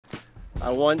I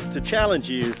want to challenge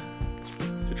you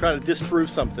to try to disprove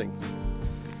something.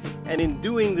 And in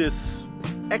doing this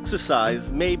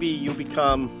exercise, maybe you'll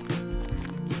become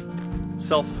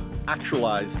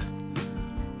self-actualized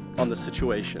on the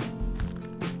situation.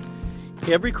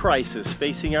 Every crisis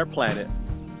facing our planet,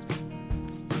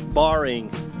 barring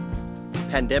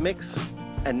pandemics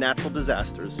and natural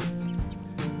disasters,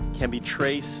 can be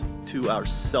traced to our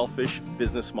selfish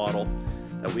business model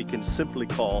that we can simply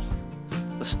call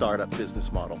the startup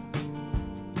business model.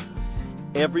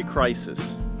 Every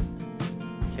crisis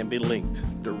can be linked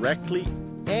directly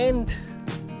and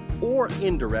or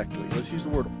indirectly. Let's use the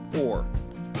word or.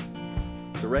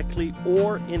 Directly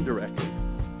or indirectly.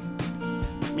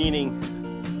 Meaning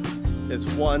it's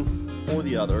one or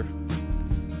the other.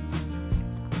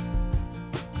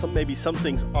 Maybe some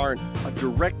things aren't a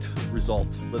direct result,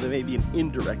 but they may be an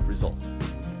indirect result.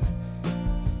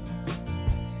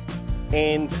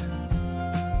 And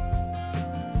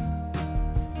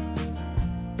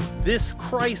this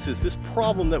crisis, this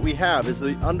problem that we have is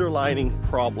the underlying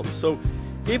problem. So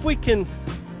if we can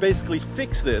basically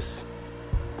fix this,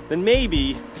 then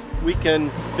maybe we can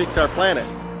fix our planet.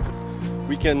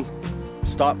 We can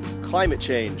stop climate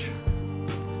change.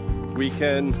 We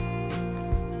can,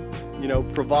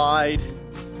 provide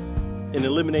and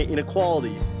eliminate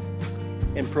inequality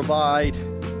and provide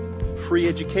free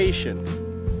education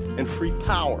and free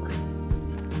power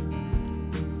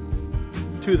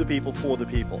to the people, for the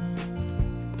people.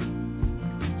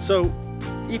 So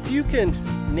if you can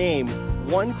name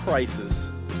one crisis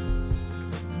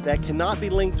that cannot be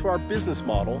linked to our business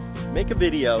model, make a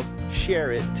video,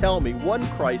 share it, tell me one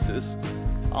crisis,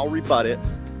 I'll rebut it.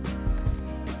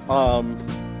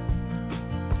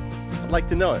 I'd like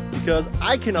to know it, because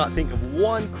I cannot think of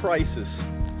one crisis.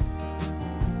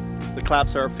 The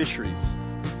collapse of our fisheries,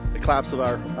 the collapse of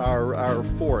our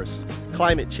forests,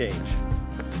 climate change.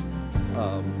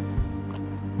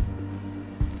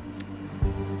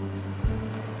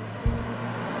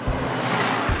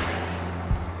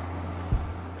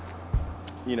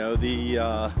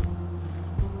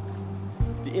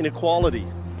 The inequality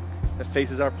that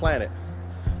faces our planet.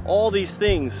 All these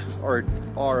things are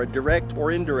a direct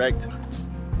or indirect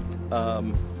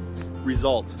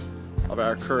result of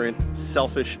our current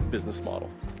selfish business model.